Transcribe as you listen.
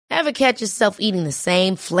Ever catch yourself eating the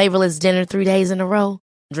same flavorless dinner 3 days in a row?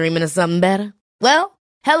 Dreaming of something better? Well,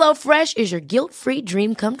 HelloFresh is your guilt-free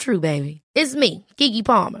dream come true, baby. It's me, Keke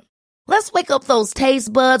Palmer. Let's wake up those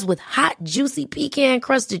taste buds with hot, juicy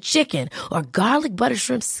pecan-crusted chicken or garlic butter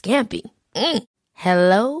shrimp scampi.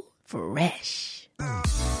 Hello Fresh.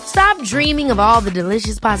 Stop dreaming of all the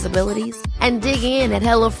delicious possibilities and dig in at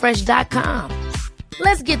HelloFresh.com.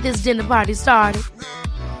 Let's get this dinner party started.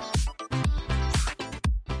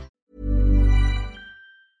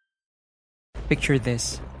 Picture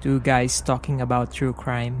this. Two guys talking about true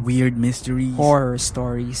crime, weird mysteries, horror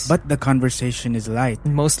stories. But the conversation is light.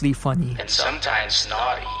 Mostly funny. And sometimes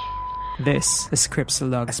naughty. This is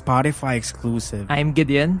Cripsilog, a Spotify exclusive. I'm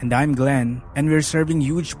Gideon. And I'm Glenn. And we're serving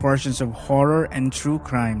huge portions of horror and true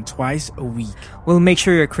crime twice a week. We'll make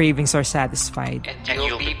sure your cravings are satisfied. And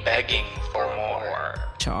you'll be begging for more.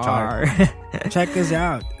 Char. Check us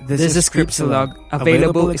out. This is Cripsilog,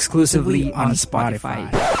 available exclusively on Spotify.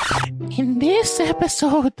 In this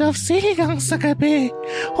episode of Sigang sa Gabi,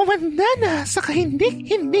 humanda na sa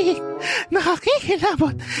kahindik-hindik,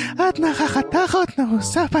 nakakikilabot at nakakatakot na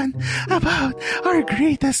usapan about our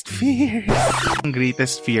greatest fears. Ang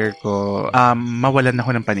greatest fear ko, mawalan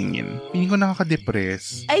ako ng paningin. Piling ko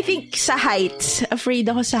nakaka-depress. I think sa heights.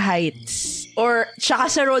 Afraid ako sa heights. Or,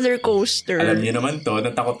 tsaka sa roller coaster. Alam niyo naman to,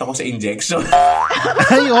 natakot ako sa injection.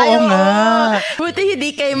 Ay, oo nga. Buti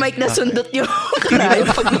hindi kay Mike nasundot yung cry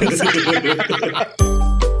pag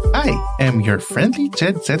I am your friendly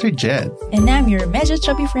Jed Setter Jed. And I'm your medyo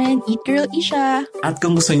chubby friend, Eat Girl Isha. At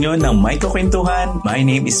kung gusto nyo ng may kakwentuhan, my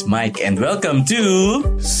name is Mike and welcome to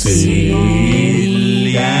Siligang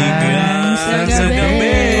sa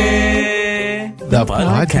Gabi, the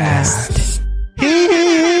podcast.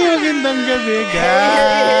 Hey, magandang gabi,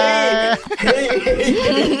 guys!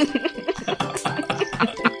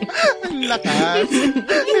 Ang lakas.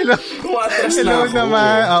 Hello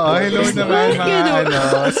naman. Oo, hello naman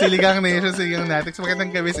mga Siligang Nation, Siligang Natics. Magandang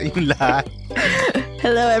gabi sa inyong lahat.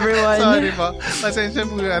 Hello everyone. Sorry po. Pasensya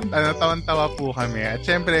po at tawan-tawa po kami. At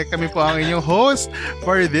syempre, kami po ang inyong host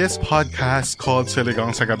for this podcast called Siligang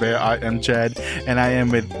sa Gabi. I am Jed and I am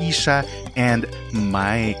with Isha and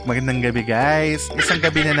Mike. Magandang gabi, guys. Isang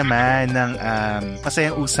gabi na naman ng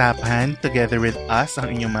masayang usapan together with us, ang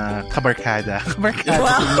inyong mga kabarkada. Kabarkada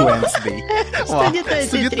wow. Wednesday. Wow.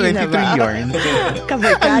 Studio 23 yarn.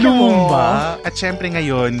 Kabarkada mo. At syempre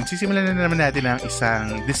ngayon, sisimulan na naman natin ang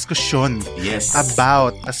isang diskusyon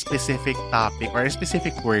about a specific topic or a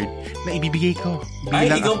specific word na ibibigay ko. Ay,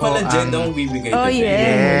 ikaw pala dyan ang bibigay. Oh,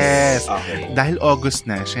 yes. Okay. Dahil August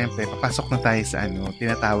na, syempre, papasok na tayo sa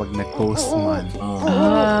tinatawag na Ghost Month.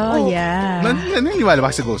 Oh, yeah. Naniniwala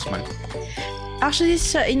ba sa Ghost Month? Actually,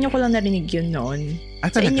 sa inyo ko lang narinig yun noon.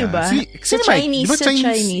 Sa inyo ba? Sa Chinese. Diba sa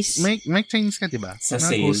Chinese. May Chinese ka, diba? Sa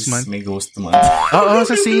sales, may Ghost Month. Oo,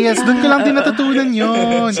 sa sales. Doon ko lang din natutunan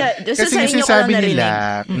yun. Kasi sa inyo ko lang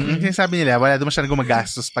narinig. Sinasabi nila, wala naman siya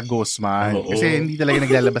gumagastos pag Ghost Month. Kasi hindi talaga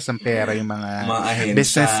naglalabas ng pera yung mga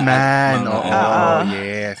businessman. Oo,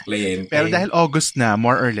 yes. Cliente. Pero dahil August na,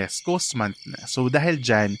 more or less, Ghost Month na. So dahil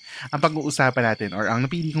dyan, ang pag-uusapan natin or ang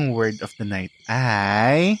napili kong word of the night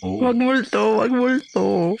ay... Wag multo.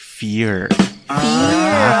 Fear.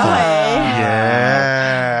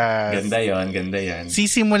 Yes. Ganda yan.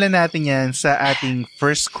 Sisimulan natin yan sa ating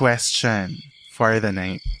first question for the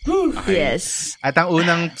night. Okay. Yes. At ang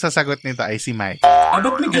unang sasagot nito ay si Mike.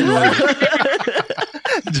 Ba't may ganun?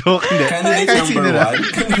 Joke, hindi. Candidate number one.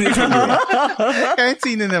 Kahit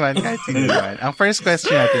sino naman. Ang first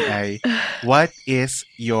question natin ay, what is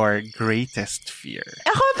your greatest fear?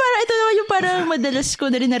 Ako ito naman yung parang madalas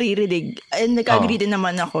ko na rin naririnig. And nag-agree din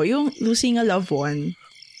naman ako, yung losing a loved one.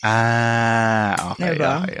 Okay,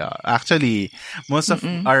 diba? Okay. Actually, most of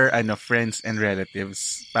our friends and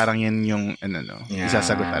relatives, parang yan yung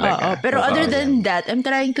isasagot talaga. Pero other than that, I'm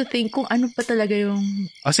trying to think kung ano pa talaga yung...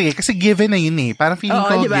 Sige, kasi given na yun eh. Parang feeling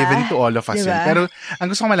ko diba? given to all of us diba? yun. Pero ang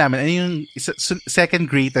gusto ko malaman, ano yung second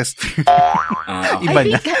greatest fear? Iba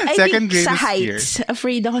na. Second greatest sa heights. fear.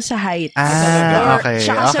 Afraid ako sa heights. Okay.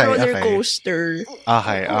 Tsaka sa roller coaster.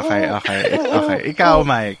 Okay. Ikaw,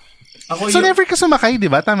 Mike. Never ka sumakay,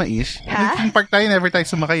 di ba? Tama, Ish? Yung park tayo, never tayo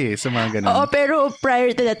sumakay sa mga ganun. Oo, pero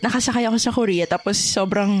prior to that, nakasakay ako sa Korea, tapos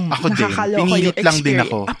sobrang nakakaloko yung experience. Pinilit lang din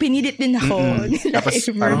ako. Pinilit din ako. Tapos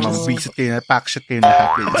parang mag-visit kayo na, pack-shot kayo na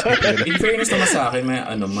happy. In fairness naman sa akin,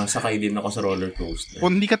 masakay din ako sa roller coaster.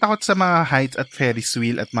 Kung hindi ka takot sa mga heights at Ferris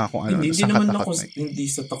wheel at mga kung ano, hindi naman ako,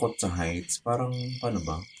 hindi sa takot sa heights. Parang, paano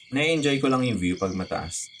ba? Na-enjoy ko lang yung view pag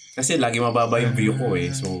mataas. Kasi lagi mababa yung view ko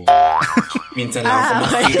eh. So, minsan lang ako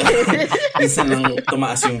makikita. Minsan lang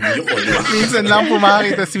tumaas yung view ko, di ba? Minsan lang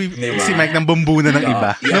pumakita diba? si Mike ng bumbuna ng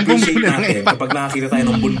iba. Ng bumbuna ng iba. Kapag nakakita tayo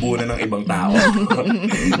ng bunbuna ng ibang tao.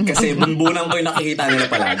 Kasi bunbunan ko yung nakikita nila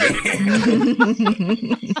palagi.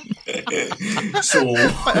 So,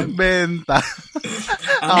 benta.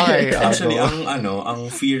 Actually, ang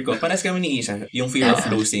fear ko, pares kami ni Isa, yung fear of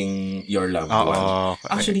losing your loved one.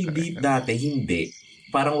 Actually, dati hindi.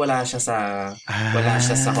 Parang wala siya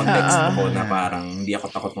sa context ko na parang hindi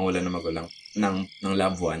ako takot mawalan ng magulang ng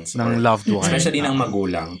loved ones. Ng loved one. Especially ng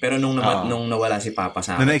magulang. Pero nung nawala si Papa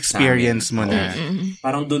sa akin. Nung na-experience mo na.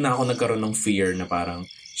 Parang doon na ako nagkaroon ng fear na parang,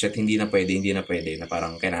 shit, hindi na pwede, na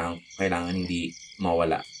parang kailangan hindi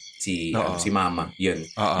mawala si Mama. Yun,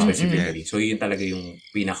 specifically. So, yun talaga yung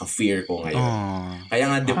pinaka-fear ko ngayon.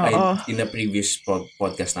 Kaya nga, in the previous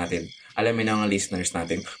podcast natin, alamin ng listeners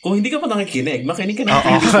natin. Kung hindi ka pa nakikinig, makinig ka ng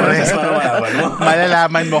previous podcast para malaman mo.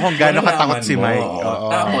 Malalaman mo kung gaano katakot si Mike.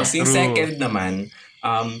 Tapos, yung second naman,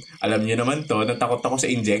 alam niyo naman to, natakot ako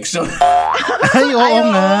sa injection. Ay, oo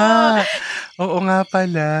nga. Oo nga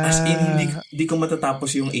pala. As in, hindi ko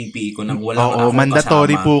matatapos yung APE ko nang wala akong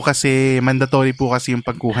mandatory kasama. mandatory po kasi yung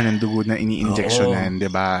pagkuha ng dugo na ini-injectionan, 'di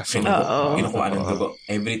ba? So, kinukuha ng dugo.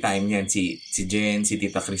 Every time yan, si Jen, si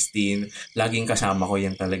Tita Christine, laging kasama ko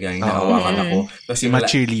yan talaga. Hinahawakan ako. Tapos yung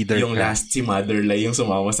cheerleader yung last, si Motherlay yung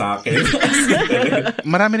sumama sa akin.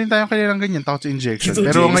 Marami rin tayong kailangan ganyan, takot sa injection.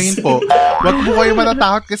 Pero ngayon po, wag po kayo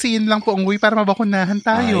matatakot kasi yun lang po ang way para mabakunahan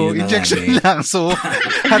tayo. Injection lang. So,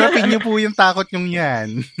 harapin niyo po yung takot yung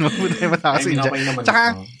yan. Wag po tayo matakot sa injection.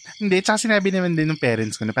 Tsaka sinabi naman din ng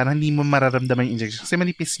parents ko na parang hindi mo mararamdaman yung injection kasi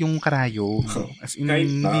manipis yung karayo. As in,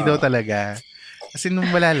 hindi daw talaga. Kasi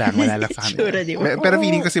nung wala lang sa kanila. Pero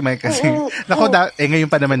feeling ko si Mike kasi,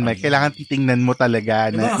 ngayon pa naman Mike, kailangan titingnan mo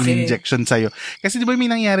talaga na injection sa'yo. Kasi di ba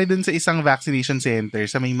may nangyari dun sa isang vaccination center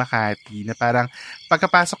sa may Makati na parang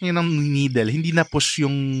pagkapasok niya ng needle, hindi na push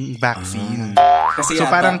yung vaccine. Kasi so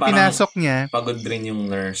parang pinasok niya. Pagod rin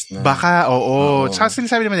yung nurse na. Baka, oo. Tsaka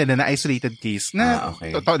sinasabi naman nila na isolated case na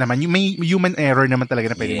totoo naman, may human error naman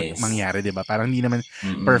talaga na pwede mangyari, di ba? Parang hindi naman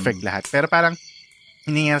perfect lahat. Pero parang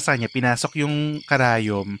nangyayari sa kanya, pinasok yung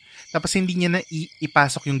karayom, tapos hindi niya na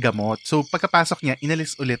ipasok yung gamot. So, pagkapasok niya,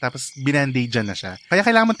 inalis ulit, tapos binandage na siya. Kaya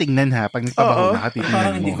kailangan mo tingnan ha, pag nagpabaho na,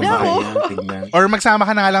 titingnan mo. Or magsama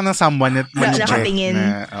ka na nga lang ng someone na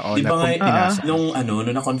nakatingin. Diba nga, nung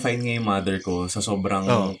na-confine nga yung mother ko sa sobrang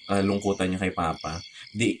lungkutan niya kay Papa,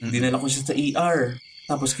 dinala ko siya sa ER.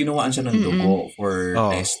 Tapos kinuhaan siya ng dugo for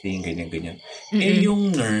testing, ganyan-ganyan.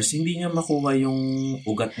 Yung nurse, hindi niya makuha yung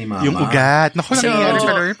ugat ni Mama. Yung ugat. Naku, nangyayari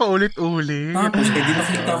ka lang paulit-ulit. Tapos, di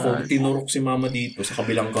nakita ko, tinurok si Mama dito sa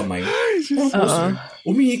kabilang kamay. Tapos,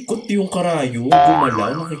 umiikot yung karayo,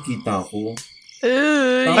 gumalaw, nakikita ko.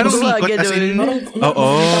 Parang umiikot, as in,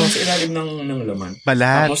 nakikita sa ilalim ng laman.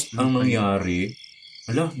 Balat. Tapos, ang nangyari,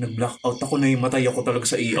 nag-blackout ako na matay ako talaga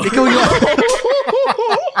sa ER. Ikaw yung...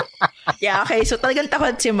 Yeah, okay. So, talagang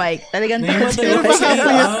takot si Mike.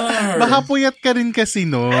 Baka puyat ka rin kasi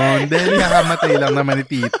noon. Dahil nakamatay lang naman ni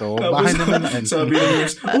Tito. Baka naman... Sabi ng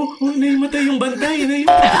nurse, naimatay yung bantay.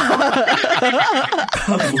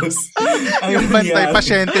 Tapos, yung bantay,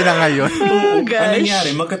 pasyente na ngayon. Ang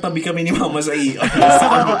nangyari, magkatabi kami ni Mama sa ER.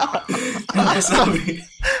 Tapos sabi...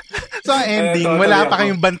 So, ang ending, wala pa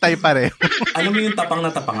kayong bantay pareho. Alam mo yung tapang na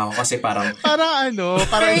tapang ako kasi parang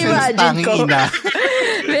isang tanging ina.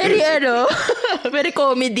 Very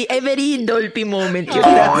comedy, very Dolphy moment yun.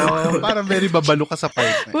 Parang very babalo ka sa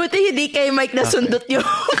part. Buti hindi kay Mike nasundot yung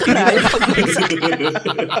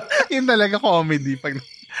yun talaga comedy.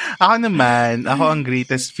 Ako naman, ang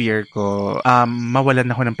greatest fear ko, mawalan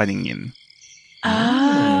ako ng paningin.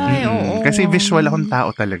 Kasi visual akong tao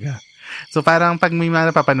talaga. So parang pag may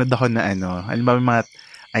mga napapanood ako na halimbawa mga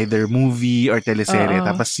either movie or teleserye,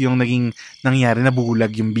 tapos yung naging nangyari,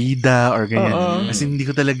 nabulag yung bida or ganyan. Kasi hindi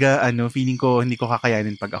ko talaga, feeling ko, hindi ko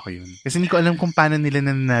kakayanin pag ako yun. Kasi hindi ko alam kung paano nila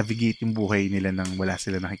na-navigate yung buhay nila nang wala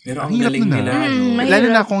sila nakikita. Pero ang galing nila. Lalo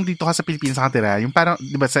na kung dito ka sa Pilipinas nakatira, yung parang,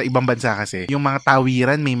 di ba, sa ibang bansa kasi, yung mga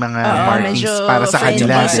tawiran, may mga markings para sa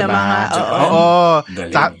kanila, di ba?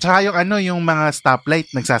 Tsaka yung mga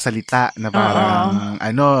stoplight, nagsasalita na parang,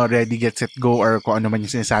 ready, get, set, go, or kung ano man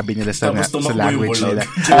yung sinasabi nila sa language nila.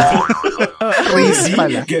 Crazy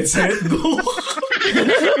pala. Get set, go.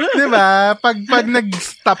 Diba? Pag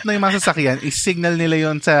nag-stop na yung mga sasakyan, i-signal nila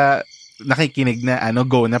yon sa nakikinig na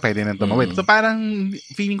go na pwede nang tumawid. So parang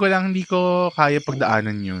feeling ko lang hindi ko kaya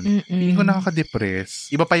pagdaanan yun. Feeling ko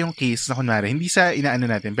nakaka-depress. Iba pa yung case na kunwari, hindi sa inaano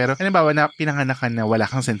natin, pero halimbawa na pinanganakan na wala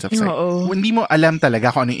kang sense of sight. Hindi mo alam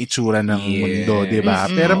talaga kung ano yung itsura ng mundo, di ba?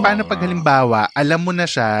 Pero paano pag halimbawa, alam mo na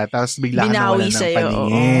siya, tapos bigla ka nawalan ng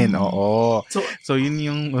paningin. Oo. So yun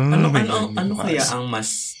yung... Ano kaya ang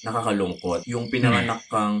mas nakakalungkot? Yung pinanganak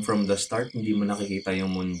kang from the start, hindi mo nakikita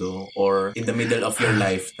yung mundo, or in the middle of your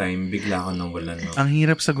lifetime, bigla ka nawalan. No? Ang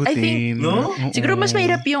hirap sagutin. I think, no? Siguro mas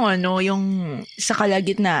mahirap yung yung sa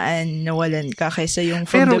kalagitnaan nawalan ka kaysa yung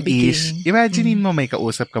from the beginning. Imagine mo may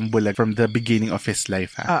kausap kang bulag from the beginning of his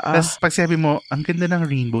life, ha? Tapos pag sabi mo, ang ganda ng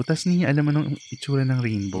rainbow, tapos hindi alam mo nung itsura ng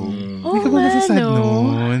rainbow. Hindi ka ba masasad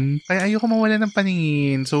nun? Kaya ayoko mawala ng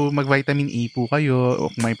paningin. So, mag-vitamin E po kayo, o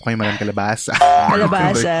kumain po kayo malang kalabasa.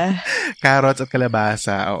 Kalabasa. Carrots at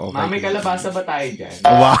kalabasa. Oo, Mami, kalabasa ba tayo dyan?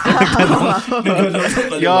 Wow.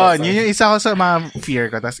 Yun yung isa ko sa mga fear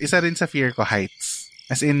ko. Tapos isa rin sa fear ko, heights.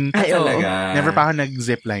 As in, never pa ako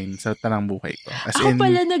nag-zipline sa tanang buhay ko. Ako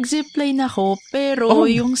pala nag-zipline ako, pero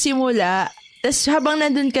yung simula, tas habang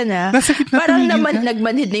nandun ka na, parang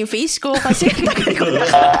nagmanhid na yung face ko kasi tagal ko na.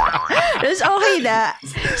 Tapos okay na.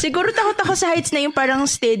 Siguro takot ako sa heights na yung parang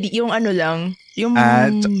steady, yung lang. Yung...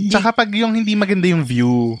 tsaka pag yung hindi maganda yung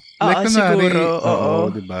view. Like, siguro.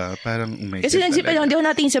 Oo, diba? Parang umay. Kasi nag-zipline ako, hindi ako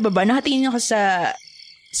natingin sa baba. Nakatingin ako sa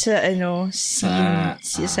scenery.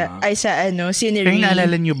 Kaya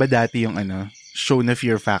naalala nyo ba dati yung show na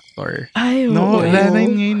Fear Factor? Ay, wala na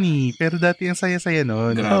yun ngayon eh. Pero dati ang saya-saya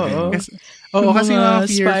nun. Kasi yung mga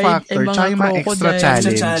Fear Factor, tsaka yung mga extra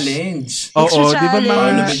challenge. Oo, di ba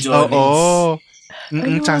mga...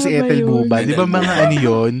 Tsaka si Ethel Buba. Di ba mga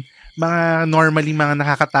yun? Mga normally mga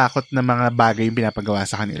nakakatakot na mga bagay yung pinapagawa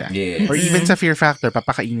sa kanila. Yes. Or even sa Fear Factor,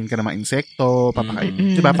 papakainin ka ng mga insekto,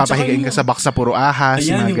 diba, papahigain ka sa box sa puro ahas,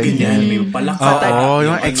 ayan, mga ganyan. Yung palakpak.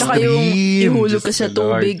 Yung extreme. Ihulog ka sa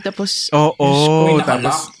tubig, tapos...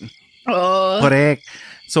 tapos... Correct.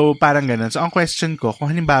 So, parang ganun. So, ang question ko, kung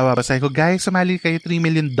halimbawa, basahin ko, guys, sumali kayo $3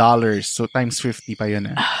 million. So, times 50 pa yun,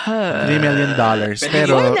 $3 million.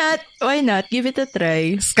 Pero, why not? Give it a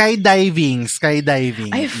try. Skydiving.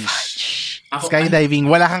 Ay, skydiving,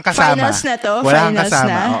 wala kang kasama. Finals na to? Wala kang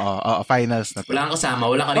kasama. Oo, finals na to. Wala kang kasama,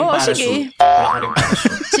 wala ka rin parachute. Sige. Wala ka rin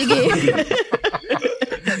parachute. Sige.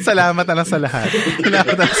 Salamat na lang sa lahat.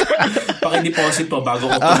 Paki-deposit po bago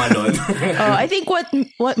ko tumalon. I think what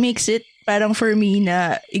makes it parang for me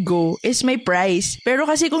na i-go is my price. Pero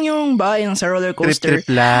kasi kung yung sa roller coaster, trip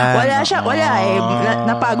lang. Wala eh.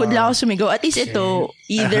 Napagod lang ako sumigaw. At least ito,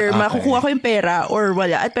 either makukuha ko yung pera or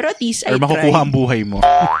wala. Pero at least I try. Or makukuha ang buhay mo.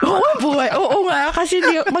 Oo nga. Kasi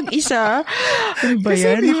mag-isa. Ano ba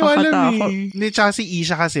yan? Nakakatakot. Hindi, tsaka si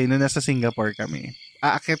Isha kasi nung nasa Singapore kami.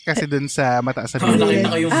 Aakit kasi dun sa mataas sa building. Nakita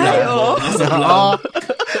ko yung vlog.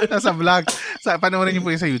 Nasa vlog. Panoorin niyo po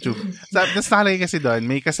yung sa YouTube. Tapos nakalagay kasi doon,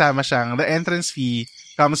 may kasama siyang, the entrance fee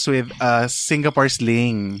comes with a Singapore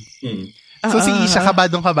sling. So si Isha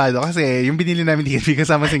kabadong-kabado kasi yung binili namin ticket may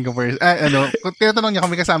kasama Singapore. Kung tinatanong niya kung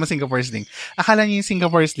may kasama Singapore sling, akala niya yung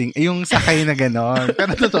Singapore sling ay yung sakay na gano'n.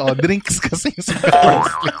 Pero totoo, drinks kasi yung Singapore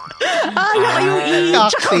sling. Yung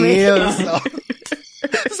cocktails.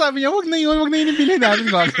 Sabi niya, wag na yun yung bilhin natin.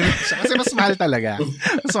 Kasi mas mahal talaga.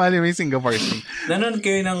 Mas mahal yung Singapore sling. Nanonood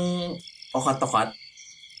kayo ng Okatokat?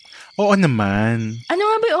 Oo naman. Ano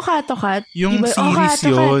nga ba yung Okatokat? Yung series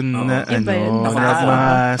yun na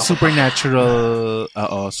mga supernatural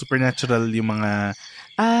yung mga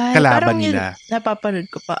kalaban nila. Napapanood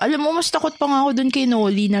ko pa. Alam mo, mas takot pa nga ako dun kay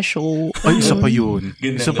Noli na show. Ay, isa pa yun.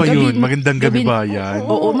 Magandang gabi ba yan?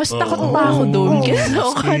 Oo, mas takot pa ako dun.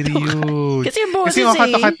 Scary yun. Kasi yung boses yung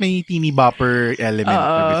Okatokat may teeny bopper element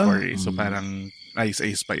before. So parang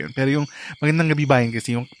ayos pa yun. Pero yung magandang gabi bayan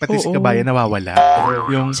kasi yung pati si kabayan nawawala.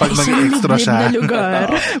 Yung pag mag-extra siya.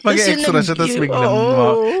 Mag-extra siya tapos biglang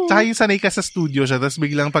tsaka yung sanay ka sa studio siya tapos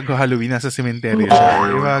biglang pag Halloween nasa sementeryo siya.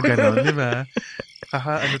 Diba? Ganon, diba?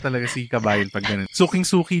 Talaga si kabayan pag ganun.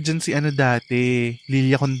 Suking-suki dyan si dati.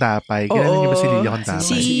 Lilia Contapay. Kilala niyo ba si Lilia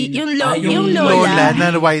Contapay? Yung lola.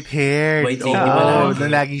 Na white hair. Na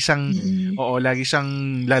lagi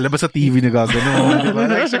siyang lalabas sa TV na gagano. Diba?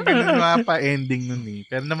 Lagi siyang ganun pa-ending nun eh.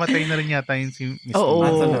 Pero namatay na rin yata yun si Miss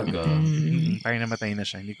talaga. Parang namatay na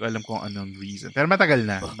siya. Hindi ko alam kung anong reason. Pero matagal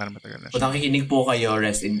na. Kung nakikinig po kayo,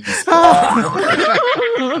 rest in peace po.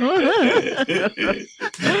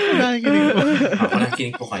 Nakikinig po. Kung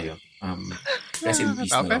nakikinig po kayo, Rest in peace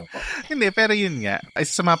na lang po. Hindi, pero yun nga.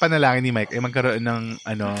 Isa sa mga panalangin ni Mike ay magkaroon ng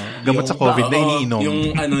gamot sa COVID na iniinom.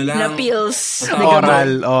 Yung lang. Na pills.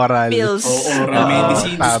 Oral. Pills. Oral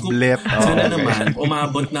medicine. Tablet. Sana naman,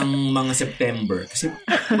 umabot ng mga September. Kasi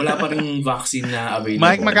wala pa ring vaccine na available.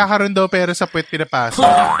 Mike, magkakaroon daw pero sa puwet pinapasok.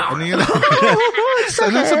 Ano yun?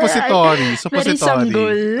 Suppository. Very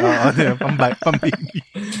sanggol. Oo, pang-baby.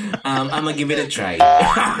 I'm gonna give it a try.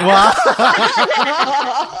 Wow!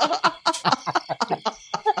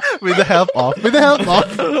 With the help of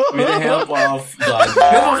God.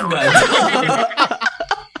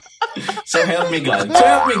 So help me God.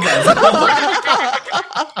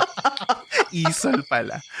 Isol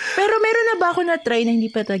pala. Pero meron na ba ako na-try na hindi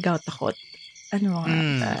pa talaga takot? Ano nga?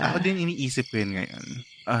 Ako din iniisip ko yun ngayon.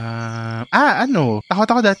 Takot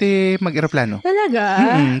ako dati mag-aeroplano. Talaga?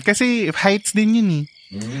 Kasi heights din yun eh.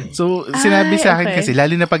 So, sinabi sa akin kasi,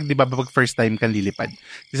 lalo na pag, di ba, pag first time kang lilipad,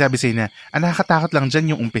 sabi sa'yo na, nakakatakot lang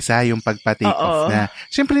dyan yung umpisa, yung pagpa-take off na.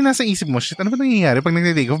 Siyempre, nasa isip mo, shit, ano ba nangyayari pag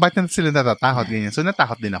nag-take off? Ba't na sila natatakot? Ganyan. So,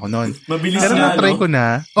 natakot din ako noon. Mabilis pero nga, na-try ko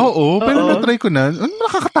na. Pero na-try ko na. Ano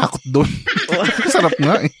nakakatakot doon? Sarap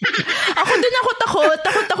nga eh. Ako din ako takot.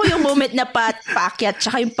 Takot ako yung moment na paakyat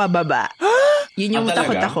tsaka yung pababa. Yun yung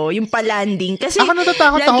takot ako. Yung pa-landing. Kasi ako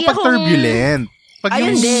natatakot ako pag turbulent. Pag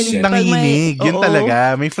yung nanginginig, yun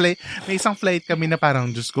talaga. May isang flight kami na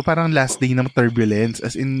parang, Diyos ko, parang last day ng turbulence.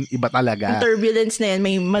 As in, iba talaga. Yung turbulence na yan,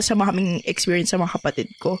 may masama kaming experience sa mga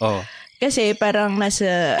kapatid ko. Kasi parang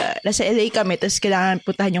nasa LA kami, tapos kailangan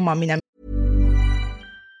puntahan yung mommy namin.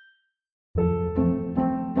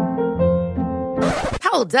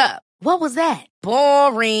 Hold up. What was that?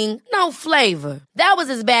 Boring. No flavor. That was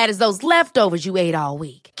as bad as those leftovers you ate all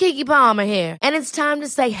week. Keke Palmer here, and it's time to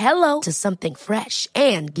say hello to something fresh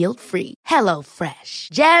and guilt-free. Hello Fresh.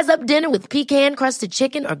 Jazz up dinner with pecan-crusted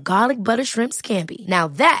chicken or garlic butter shrimp scampi. Now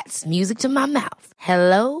that's music to my mouth.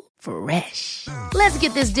 Hello Fresh. Let's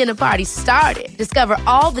get this dinner party started. Discover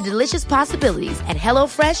all the delicious possibilities at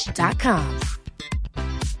HelloFresh.com.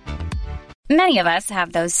 Many of us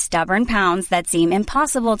have those stubborn pounds that seem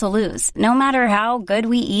impossible to lose, no matter how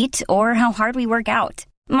good we eat or how hard we work out.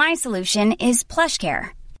 My solution is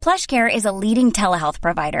PlushCare. PlushCare is a leading telehealth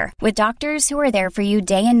provider with doctors who are there for you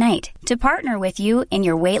day and night to partner with you in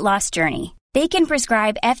your weight loss journey. They can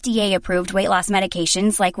prescribe FDA-approved weight loss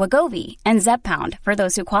medications like Wegovy and Zepbound for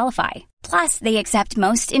those who qualify. Plus, they accept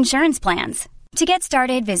most insurance plans. To get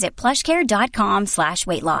started, visit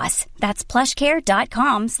plushcare.com/weightloss. That's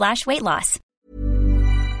plushcare.com/weightloss.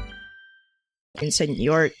 Sa New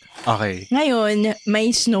York. Okay. Ngayon,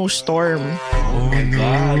 may snowstorm. Oh my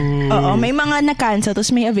God. Oo, may mga na-cancel,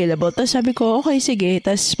 tapos may available. Tapos sabi ko, okay, sige.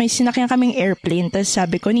 Tapos may sinakyan kaming airplane. Tapos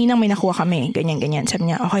sabi ko, Ninang, may nakuha kami. Ganyan. Sabi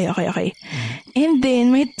niya, okay. And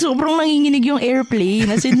then, may sobrang nanginginig yung airplane.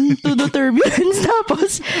 As in, to the turbulence.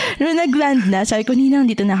 Tapos, nung nag-land na, sabi ko, Ninang,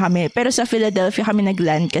 dito na kami. Pero sa Philadelphia kami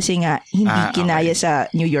nag-land kasi nga, hindi kinaya sa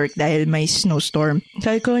New York dahil may snowstorm.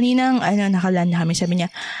 Sabi ko, Ninang, nakaland na kami. Sabi niya,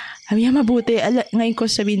 mabuti. Ngayon ko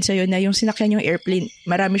sabihin sa'yo na yung sinakyan yung airplane,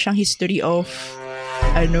 marami siyang history of,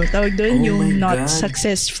 tawag doon, yung not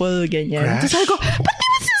successful, ganyan. Tapos sabi ko, ba't di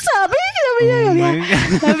mo sinasabi?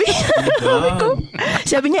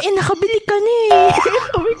 Sabi niya, nakabili ka na eh.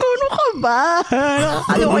 Sabi ko, ano ka ba?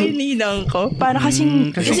 Ano kayo Ninang ko? Para kasi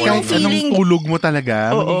yung feeling. Anong tulog mo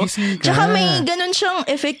talaga, magigising ka. Tsaka may ganun siyang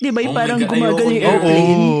effect, di ba? Parang gumagal yung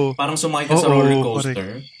airplane. Parang sumakay ka sa roller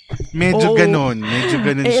coaster. Medyo ganon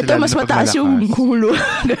sila. Ito mas mataas yung hulo.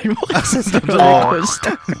 Ganun mo kasi sa roller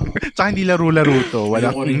coaster. Tsaka hindi laro-laro to.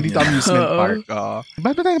 Hindi to amusement park.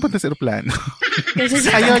 Ba't ba tayo napunta sa aeroplano?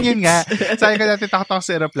 Ayun, yun nga. Sabi ko dati takot ako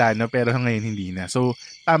sa aeroplano, pero ngayon hindi na. So,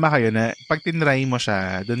 tama kayo na pag tinry mo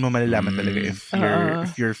siya, doon mo malalaman talaga if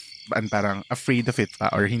you're parang afraid of it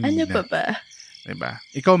pa or hindi na. Ano pa ba? Diba?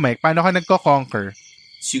 Ikaw, Mike, paano ka nagko-conquer?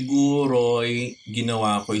 Siguro,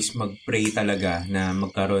 ginawa ko is mag-pray talaga na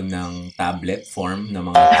magkaroon ng tablet form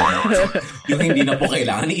ng mga yung hindi na po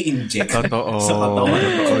kailangan i-inject sa katawan.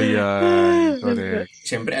 Totoo yan. Correct.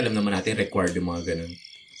 Siyempre, alam naman natin, required yung mga ganun.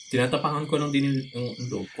 Tinatapangan ko lang din yung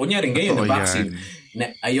loob. Kunyari, ngayon, na vaccine.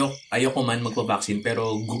 Ayoko man magpa-vaccine,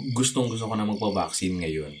 pero gustong-gusto ko na magpa-vaccine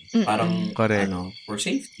ngayon. Parang, for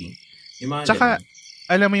safety. Yung mga tsaka,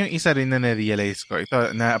 alam mo yung isa rin na na-realize ko, ito,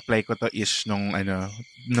 na-apply ko to nung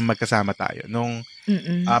magkasama tayo. Nung,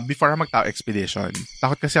 before mag-tao expedition,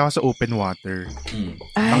 takot kasi ako sa open water.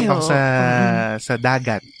 Takot ako sa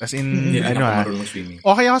dagat. As in,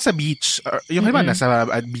 okay ako sa beach. Yung halimbawa, nasa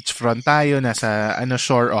beachfront tayo, nasa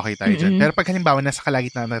shore, okay tayo dyan. Pero pag halimbawa, nasa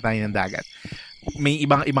kalagitnaan na tayo ng dagat, may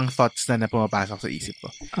ibang thoughts na pumapasok sa isip ko.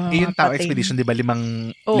 Yung Tao Expedition, di ba, limang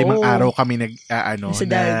araw kami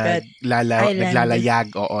naglalayag,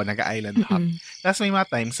 nag-island hop. Tapos may mga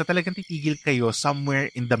times na talagang titigil kayo somewhere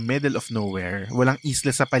in the middle of nowhere. Walang isla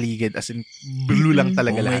sa paligid, as in, blue lang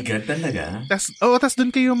talaga lahat. Oh my God, talaga? Tapos doon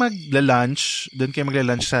kayo magla-lunch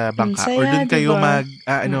sa bangka. Or doon kayo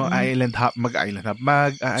island hop,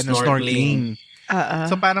 snorkeling.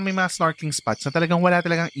 So parang may mga snorkeling spots na talagang wala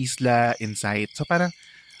talagang isla in sight. So parang,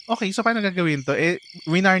 okay, so paano gagawin to?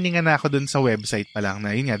 Winarningan na ako dun sa website pa lang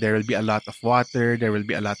na yun nga, there will be a lot of water, there will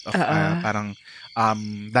be a lot of parang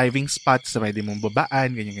diving spots na pwede mong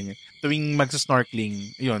babaan, ganyan-ganyan. Tuwing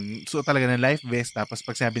magsa-snorkeling, yun, so talaga ng life vest, tapos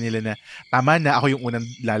pag sabi nila na, tama na, ako yung unang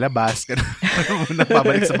lalabas, unang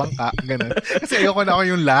pabalik sa bangka, gano'n. Kasi ayoko na ako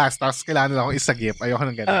yung last, tapos kailangan na ako isagip, ayoko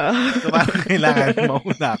nang gano'n. So parang kailangan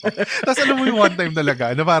mauna ako. Tapos alam mo yung one time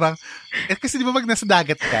talaga, na parang, kasi di ba pag nasa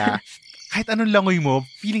dagat ka, kahit anong langoy mo,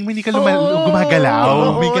 feeling mo hindi ka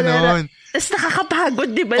gumagalaw. May gano'n. Tapos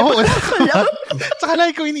nakakapagod, di ba? Oo. Tsaka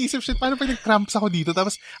lagi ko iniisip, shit, paano pag nag-cramps ako dito?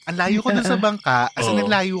 Tapos, ang layo ko dun sa bangka. As in, ang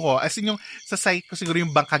layo ko. As in, yung sa site ko, siguro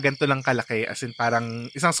yung bangka ganito lang kalaki. As in, parang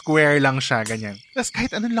isang square lang siya, ganyan. Tapos,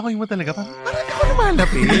 kahit anong langoy mo talaga, parang hindi ako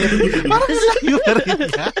lumalapit. Parang layo na rin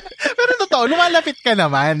niya. Pero totoo, lumalapit ka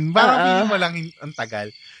naman. Parang feeling mo lang ang tagal.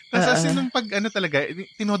 Tapos as in, nung pag talaga,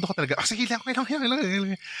 tinodo ko talaga, sige lang.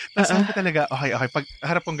 Tapos sabi ko talaga, okay, pag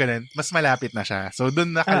harap kong ganun, mas malapit na siya. So,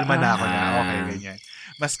 doon nakalma na ako na, okay, ganyan.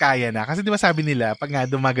 Mas kaya na. Kasi di ba sabi nila, pag nga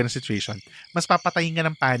dumaga ng situation, mas papatayin ka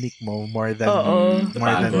ng panic mo more than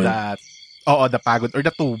that. Oo, the pagod or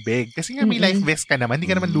the tubig. Kasi nga may life vest ka naman,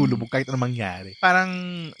 hindi ka naman lulubog kahit ano mangyari. Parang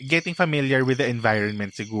getting familiar with the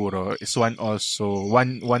environment siguro is one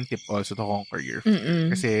tip also to conquer your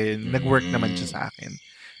fear. Kasi nag-work naman siya sa akin.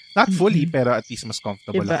 Not fully, pero at least mas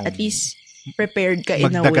comfortable diba? ako. At least prepared ka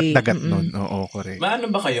in a way. Magdagat-dagat nun. Oo, correct.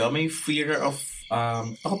 Maano ba kayo? May fear of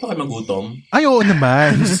ako pa kayo magutom? Ay, oo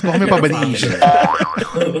naman. Kami pa ba ni Isha?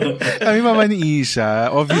 Kami pa ba ni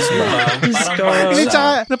Isha? Obvious ba? Hindi,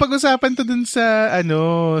 tsaka napag-usapan to dun sa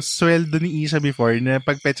sweldo ni Isha before na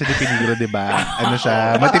pag petsa de peligro, diba?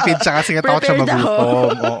 Siya, matipid siya kasi nga takot siya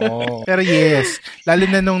magutom. Oo. Pero yes, lalo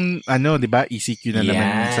na nung, diba, ECQ na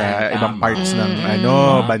naman sa ibang parts ng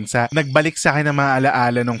bansa. Nagbalik sa akin ng mga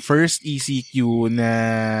alaala nung first ECQ na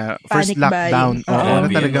first lockdown. Oo,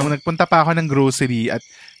 na talagang nagpunta pa ako ng grocery at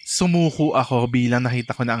sumuko ako bilang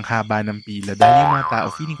nakita ko na ang haba ng pila. Dahil yung mga tao,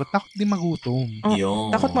 feeling ko, takot din magutom.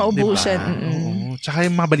 Takot maubusan. Diba? Tsaka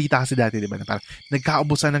yung mga balita kasi dati, diba, na parang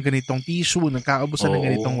nagkaubusan ng ganitong tissue, nagkaubusan ng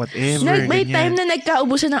ganitong whatever. May time na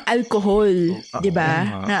nagkaubusan ng alcohol, diba?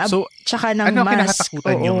 So, tsaka ng ano mask. Ano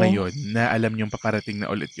kinakatakutan nyo ngayon na alam nyo paparating na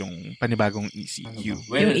ulit yung panibagong ECQ?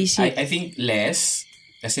 Well, I think less.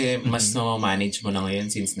 Kasi mas manage mo na ngayon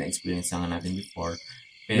since na-experience na nga natin before.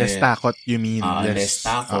 Less takot, you mean? Less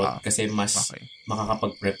takot kasi mas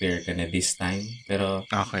makakapag-prepare ka na this time. Pero,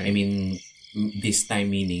 I mean, this time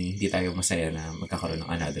meaning hindi tayo masaya na magkakaroon ng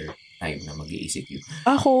another time na mag-ECQ.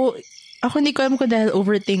 Ako hindi ko alam ko dahil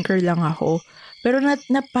overthinker lang ako. Pero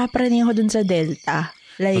napapraning ako dun sa Delta.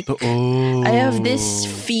 Like, I have this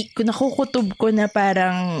nakukutob ko na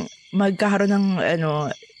parang magkakaroon ng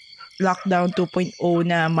lockdown 2.0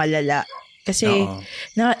 na malala. Kasi,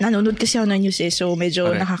 nanonood kasi ako ng news so medyo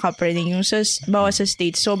nakaka-praning yung bawa sa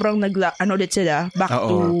States, sobrang ulit sila, back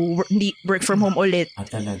to work from home ulit.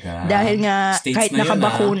 Talaga? Dahil nga, States kahit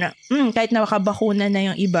nakabakuna na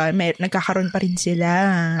yung iba, nagkakaroon pa rin sila.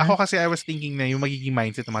 Ako kasi I was thinking na yung magiging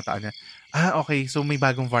mindset ng mga tao na, okay, so may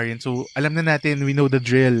bagong variant, so alam na natin, we know the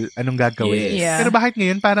drill, anong gagawin. Yes. Pero bakit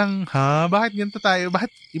ngayon parang, bakit ganito tayo? Bakit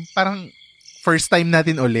parang first time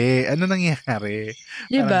natin uli? Ano nangyari?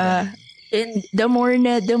 Diba? And the more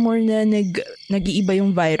na nag-iiba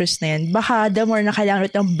yung virus na yan, baka the more na kailangan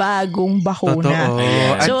ng bagong bakuna.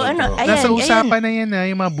 So, nasa usapan na yan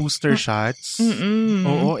yung mga booster shots.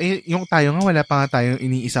 Oo, yung tayo nga, wala pa nga tayong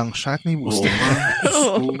iniisang shot, may booster.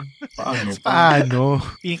 Paano?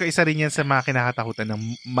 Tingin ko isa rin yan sa mga kinakatakutan ng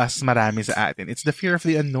mas marami sa atin. It's the fear of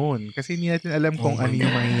the unknown. Kasi hindi natin alam kung ano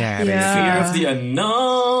yung mangyayari. Yeah. Fear of the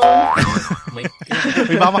unknown!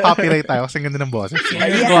 May baka makapiright tayo kasi ang ganda ng boses. Fear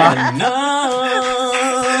of the unknown!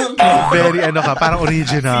 Very parang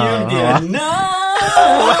original.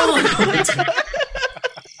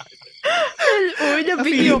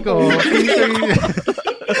 Nabigyo ko.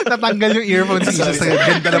 Tatanggal yung earphones sa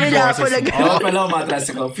ganda ng boses. Pala umatras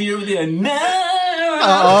ako. Fear of the unknown!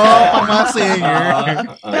 Oo, pang mga singer.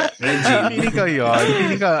 Regine. Feeling ko yun.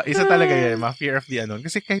 Feeling ko, isa talaga yan, mga fear of the unknown.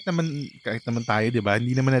 Kasi kahit naman tayo, di ba?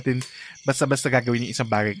 Hindi naman natin basta-basta gagawin yung isang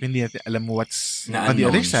bagay kung hindi natin alam what's on the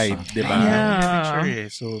other side, di ba? Yeah. Sure.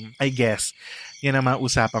 So, I guess, yan ang mga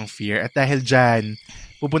usapang fear. At dahil dyan,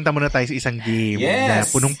 pupunta muna tayo sa isang game na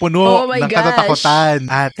punong-puno ng katatakutan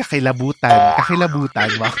at kakilabutan.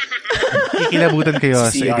 Wow. Kikilabutan kayo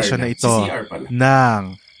sa edisyon na ito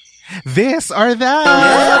ng This or That!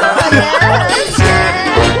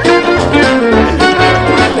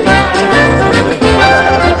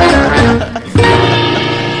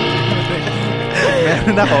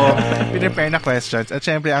 Meron ako pinipare na questions. At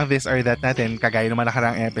syempre, ang This or That natin, kagaya naman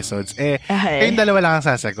nakarang episodes, kayong dalawa lang ang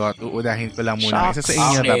sasagot. Uunahin ko lang muna. Isa sa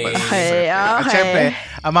inyo. Tapos, at syempre,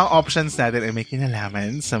 ang mga options natin ay may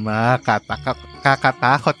kinalaman sa mga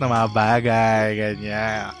kakatakot na mga bagay.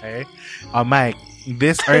 Ganyan. Okay? Mike,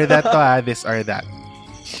 This or That to This or That.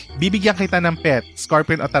 Bibigyan kita ng pet,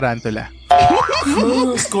 scorpion o tarantula?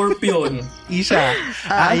 Scorpion. Isha,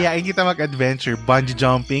 aayain kita mag-adventure, bungee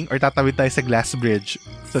jumping, or tatawid tayo sa glass bridge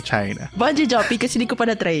sa China? Bungee jumping kasi hindi ko pa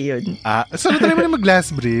na-try yun. So na-try mo na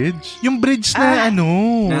mag-glass bridge? Yung bridge na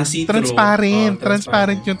na transparent.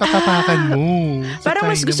 Transparent yung tatapakan mo. Parang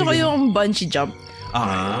mas gusto ko yung bungee jump.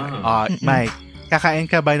 Mike, kakain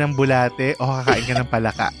ka ba ng bulate o kakain ka ng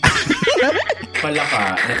palaka?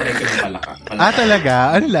 Palaka. Na-try ko ng palaka.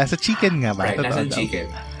 Talaga? Ano la? Sa chicken nga ba? Right, nasa chicken.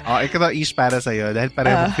 Ikaw Ish para sa'yo dahil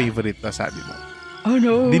pareho mong favorite to, sabi mo. Oh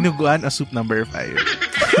no. Dinuguan o soup number 5?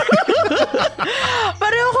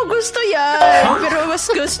 Pareho ko gusto yan. Pero mas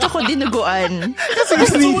gusto ko dinuguan. Kasi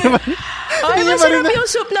gusto niyo naman. Masarap yung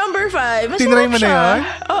soup number 5. Masarap tinry mo siya. Na yun?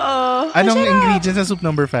 Oo. Anong ingredients sa soup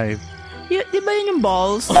number 5? Di ba yun yung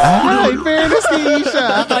balls? Ay, fairness ni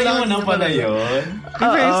Isha. Try mo na pala yun.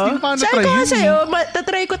 Fairness, di ko paano try yun. Sabi ko sa'yo,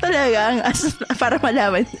 tatry ko talaga para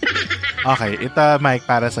malaman. Okay, ito Mike,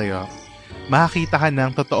 para sa'yo. Makakita ka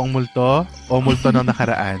ng totoong multo o multo ng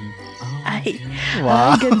nakaraan? Ay,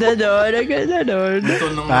 wow. Ang ganda doon. Multo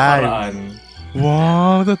ng nakaraan.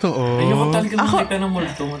 Wow, totoo. Ayoko talaga makita ng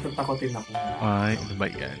multo. Matatakotin ako. Ay, ano ba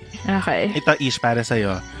yan? Okay. Ito, Ish, para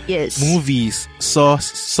sa'yo. Yes. Movies, Saw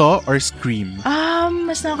or Scream?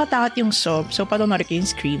 Mas nakakatakot yung Saw. So, patunari ko yung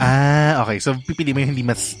Scream. Okay. So, pipili mo yung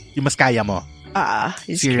yung mas kaya mo.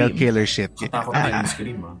 Serial killer shit. Katakot na yung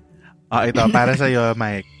Scream, ito, para sa'yo,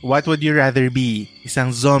 Mike. What would you rather be?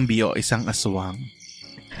 Isang zombie o isang aswang?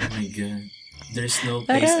 Oh my God. There's no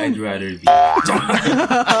place I'd rather be.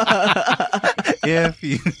 If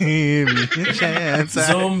you give me a chance.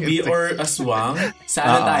 Zombie or aswang?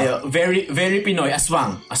 Saan tayo? Very very Pinoy.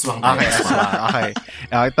 Aswang. Aswang tayo. Okay, aswang. Okay.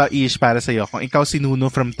 Ito, Ish, para sa'yo. Kung ikaw si Nuno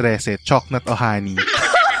from 13, chocolate o honey?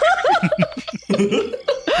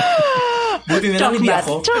 Buti na lang hindi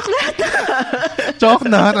ako.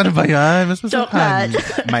 Chocolate? Ano ba yan? Mas masarap honey.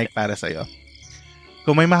 Mike, para sa'yo.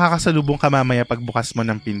 Kung may makakasalubong ka mamaya pagbukas mo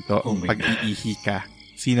ng pinto, pag-iihi ka,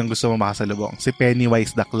 sinong gusto mo makasalubong? Si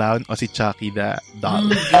Pennywise the Clown o si Chucky the Doll?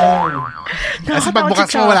 Kasi pagbukas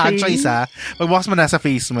mo, wala kang choice, ha? Pagbukas mo, nasa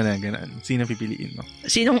face mo na, gano'n. Sinong pipiliin mo?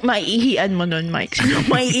 Sinong maiihian mo nun, Mike? Sinong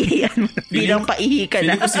maiihian mo? Bilang paihi ka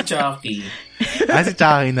na. Feeling ko si Chucky. Si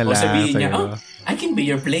Chucky na lang. O sabihin niya, I can be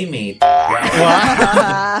your playmate. Wow.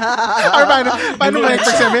 Or paano Mike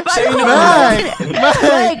pagsabi? Mike!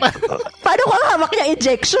 Paano ko hamak niya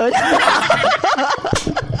injection?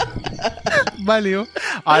 Baliw.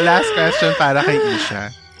 Last question para kay Isha.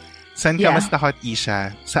 Saan ka mas takot,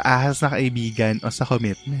 Isha? Sa ahas na kaibigan o sa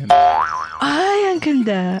commitment? Ay, ang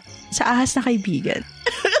ganda. Sa ahas na kaibigan.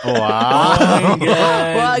 Wow. Oh my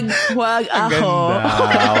God. Wag ako.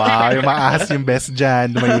 Wow, yung mga ahas yung best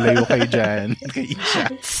dyan. Lumayo-layo kayo dyan. Kay Isha.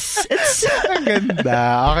 Ang ganda.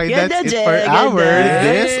 Okay, ganda, that's it for our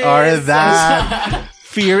This or That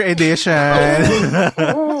Fear Edition.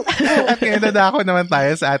 At ngayon nadako naman tayo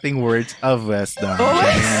sa ating words of wisdom.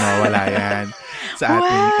 Wala yan sa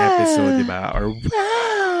ating episode, diba?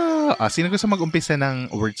 Or sino gusto mag-umpisa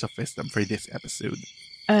ng words of wisdom for this episode?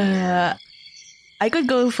 I could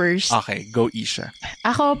go first. Okay, go Isha.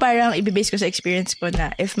 Ako parang ibibase ko sa experience ko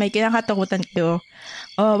na if may kinakatakutan ko,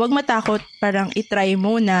 wag matakot, parang itry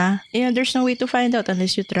mo na. There's no way to find out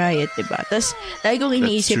unless you try it, diba? Tapos, lagi kong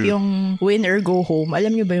iniisip yung win or go home.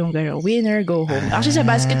 Alam niyo ba yung gano'n? Win or go home. Actually, sa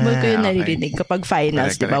basketball ko yung naririnig kapag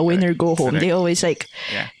finals, diba? Win or go home. They always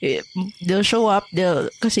they'll show up,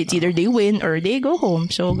 kasi it's either they win or they go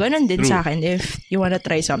home. So, ganun din sa akin if you wanna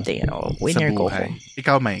try something, win sa or buhay. go home.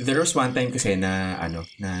 Ikaw, Mike? There was one time kasi na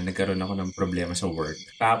nagkaroon ako ng problema sa work.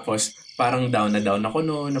 Tapos, parang down ako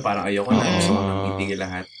noon, na parang ayoko na, gusto ko nang itigil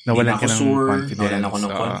lahat. Nawalan ka ng confidence. Nawalan ako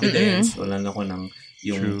ng confidence, nawalan ako ng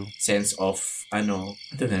yung sense of,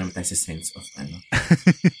 ito na naman tayo sa sense of,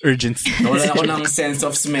 urgency. Nawalan ako ng sense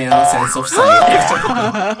of smell, sense of sight.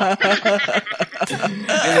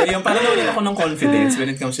 Yung parang nawalan ako ng confidence when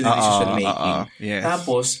it comes to decision making. Yes.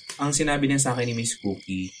 Tapos, ang sinabi niya sa akin ni Miss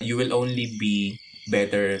Cookie, you will only be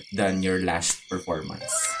better than your last performance.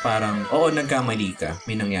 Parang, nagkamali ka,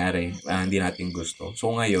 may nangyari, hindi natin gusto.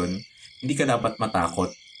 So ngayon, hindi ka dapat matakot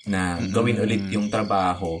na gawin ulit yung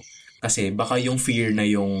trabaho kasi baka yung fear na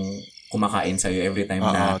yung kumakain sa'yo every time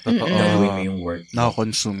na gagawin mo yung work.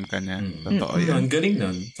 Nakakonsume ka na. Totoo yan. Galing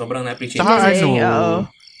nun. Sobrang na-appreciate. Saka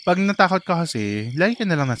pag natakot ka kasi, lagi ka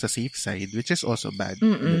na lang nasa safe side, which is also bad.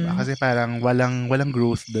 Diba? Kasi parang walang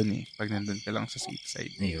growth dun pag nandun ka lang sa safe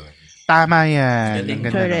side. Ayun. Tama yan.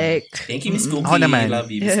 Correct. Thank you, Miss Cookie. Ako naman.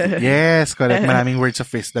 Love you, Miss Cookie. Yes, correct. Maraming words of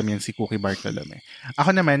wisdom yan si Cookie Bartolome.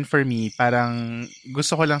 Ako naman, for me, parang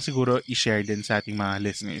gusto ko lang siguro i-share din sa ating mga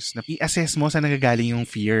listeners na i-assess mo saan nagagaling yung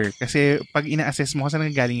fear. Kasi pag ina-assess mo saan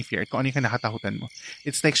nagagaling yung fear at kung ano yung nakatakutan mo,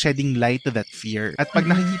 it's like shedding light to that fear. At pag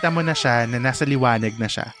nakikita mo na siya na nasa liwanag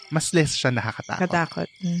na siya, mas less siya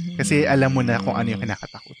nakakatakot. Kasi alam mo na kung ano yung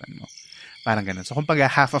kinakatakutan mo. Parang ganun. So, kumbaga,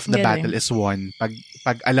 half of the battle is won pag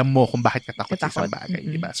alam mo kung bakit katakot sa isang bagay.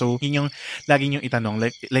 Diba? So, yun yung lagi yung itanong.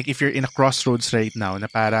 Like if you're in a crossroads right now na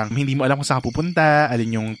parang hindi mo alam kung saan ka pupunta,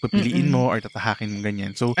 alin yung pupiliin mo or tatahakin mo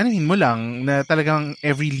ganyan. So, anuhin mo lang na talagang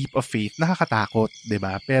every leap of faith nakakatakot.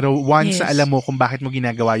 Diba? Pero once na alam mo kung bakit mo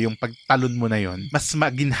ginagawa yung pagtalon mo na yon, mas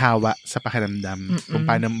maginhawa sa pakiramdam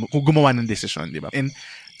kung gumawa ng desisyon. Diba? And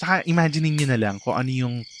saka, imagine nyo na lang kung ano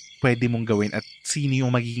yung pwede mong gawin at sino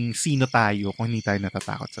yung magiging sino tayo kung hindi tayo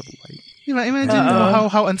natatakot sa buhay. Diba? Imagine mo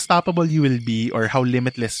how unstoppable you will be or how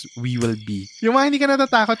limitless we will be. Yung mga hindi ka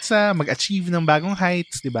natatakot sa mag-achieve ng bagong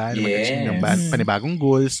heights, diba? Mag-achieve ng panibagong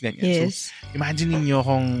goals, ganyan. Yes. So, imagine niyo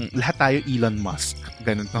kung lahat tayo Elon Musk.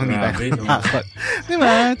 Ganun to, hindi tayo natatakot.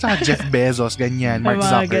 Diba? Tsaka Jeff Bezos, ganyan. Mark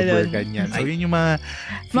Zuckerberg, ganyan. So, yun yung mga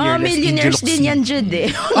millionaires din yan, Jude,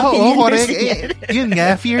 eh. Oo, correct. Yun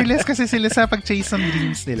nga, fearless kasi sila sa pag-chase ng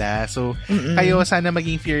dreams nila. So, kayo, sana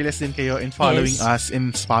maging fearless din kayo in following us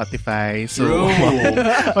in Spotify. So,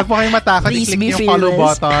 wag po kayong matakot. I-click yung follow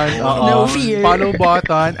button. No fear. Follow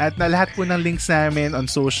button. At na lahat po ng links namin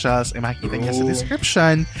on socials ay makikita niyo sa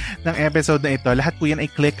description ng episode na ito. Lahat po yan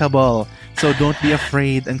ay clickable. So, don't be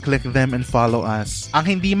afraid and click them and follow us.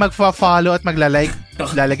 Ang hindi magfa-follow at magla-like,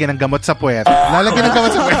 lalagyan ng gamot sa puwet. Lalagyan ng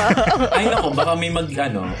gamot sa puwet. Ay, naku, baka may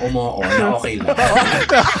umoo na okay lang.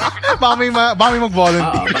 baka may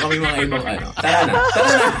mag-volunteer. Baka may mga ibang Tara na.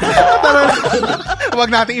 Huwag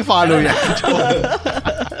natin i-follow yan.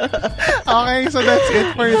 Okay, so that's it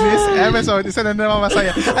for this episode. Isa na naman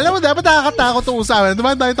masaya. Alam mo, dapat nakakatakot itong usapan.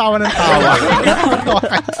 Dumaan tayo tawa ng tawa.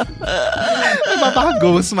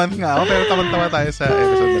 Napaka-ghost month nga ako, pero tawan-tawa tayo sa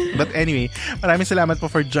episode. But anyway, maraming salamat po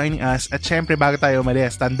for joining us. At syempre, bago tayo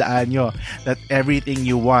umalis, tandaan nyo that everything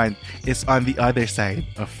you want is on the other side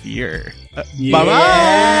of fear. Yes!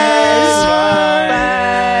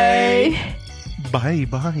 Bye!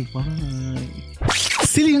 Bye!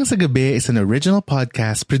 Siligang sa Gabi is an original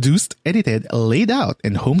podcast produced, edited, laid out,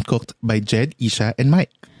 and home-cooked by Jed, Isha, and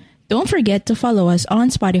Mike. Don't forget to follow us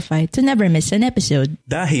on Spotify to never miss an episode.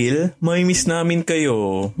 Dahil may miss namin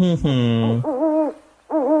kayo.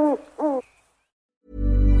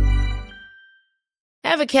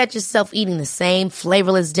 Ever catch yourself eating the same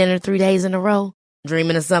flavorless dinner 3 days in a row?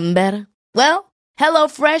 Dreaming of something better? Well,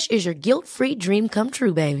 HelloFresh is your guilt-free dream come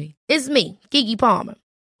true, baby. It's me, Keke Palmer.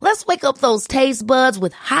 Let's wake up those taste buds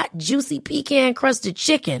with hot, juicy pecan-crusted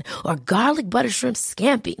chicken or garlic butter shrimp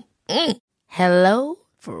scampi. Hello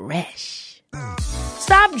Fresh.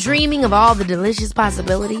 Stop dreaming of all the delicious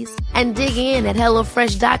possibilities and dig in at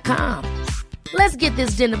HelloFresh.com. Let's get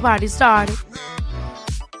this dinner party started.